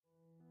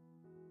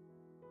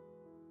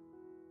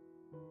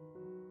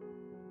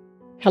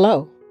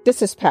Hello,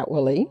 this is Pat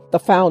Willie, the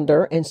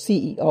founder and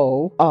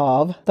CEO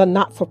of the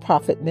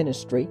not-for-profit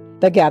ministry,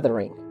 The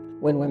Gathering.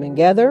 When women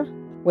gather,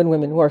 when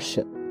women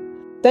worship.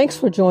 Thanks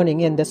for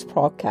joining in this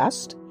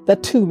podcast, The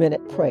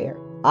 2-Minute Prayer.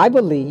 I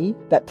believe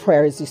that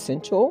prayer is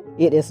essential,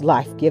 it is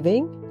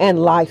life-giving and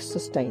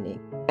life-sustaining,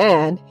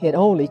 and it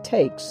only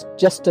takes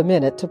just a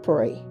minute to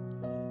pray.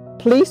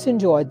 Please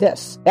enjoy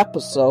this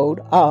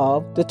episode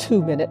of The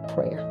 2-Minute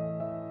Prayer.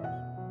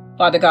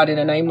 Father God, in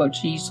the name of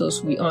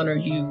Jesus, we honor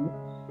you.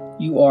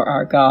 You are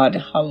our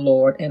God, our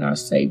Lord, and our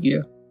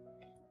Savior.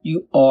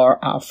 You are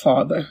our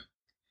Father,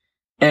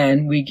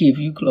 and we give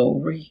you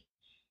glory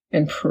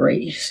and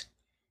praise.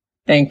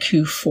 Thank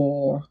you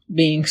for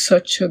being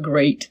such a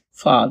great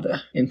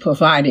Father and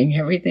providing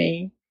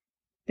everything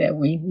that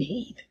we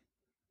need.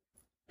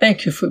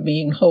 Thank you for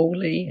being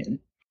holy and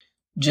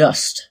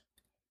just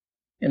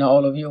in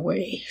all of your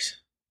ways.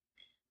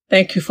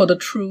 Thank you for the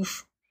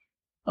truth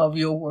of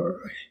your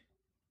word.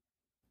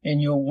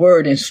 And your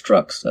word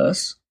instructs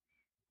us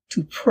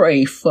to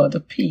pray for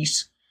the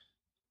peace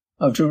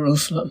of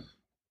Jerusalem.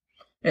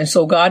 And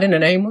so, God, in the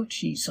name of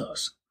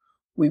Jesus,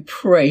 we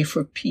pray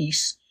for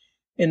peace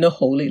in the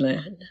Holy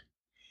Land.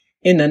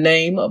 In the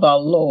name of our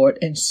Lord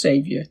and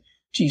Savior,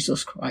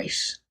 Jesus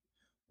Christ,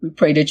 we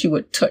pray that you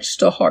would touch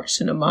the hearts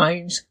and the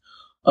minds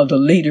of the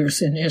leaders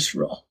in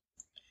Israel.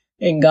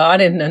 And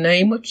God, in the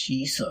name of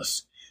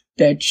Jesus,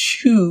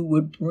 that you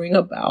would bring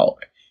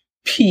about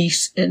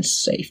peace and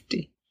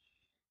safety.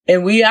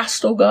 And we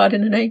ask, oh God,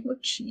 in the name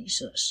of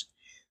Jesus,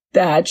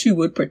 that you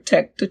would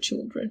protect the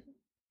children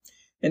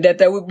and that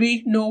there would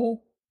be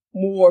no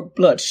more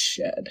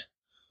bloodshed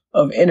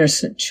of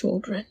innocent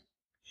children.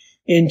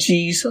 In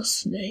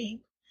Jesus'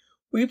 name,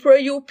 we pray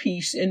your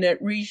peace in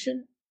that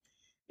region.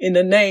 In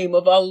the name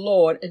of our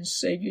Lord and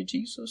Savior,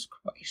 Jesus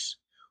Christ,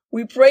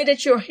 we pray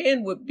that your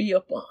hand would be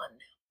upon them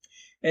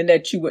and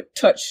that you would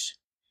touch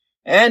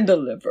and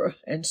deliver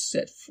and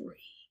set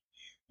free.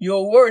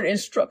 Your word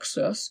instructs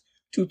us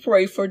to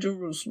pray for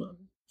Jerusalem.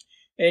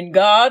 And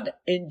God,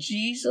 in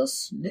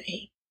Jesus'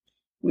 name,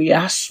 we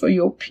ask for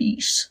your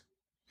peace.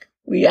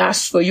 We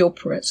ask for your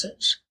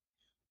presence.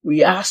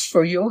 We ask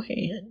for your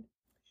hand.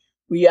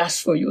 We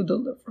ask for your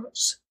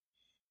deliverance.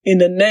 In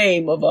the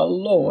name of our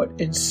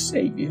Lord and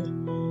Savior,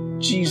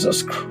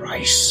 Jesus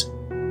Christ,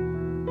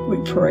 we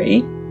pray.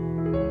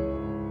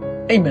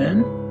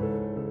 Amen.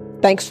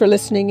 Thanks for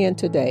listening in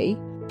today.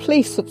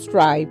 Please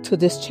subscribe to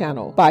this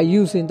channel by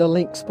using the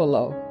links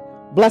below.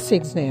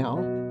 Blessings now.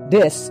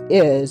 This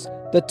is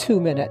the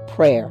 2-Minute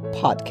Prayer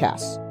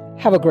Podcast.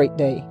 Have a great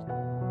day.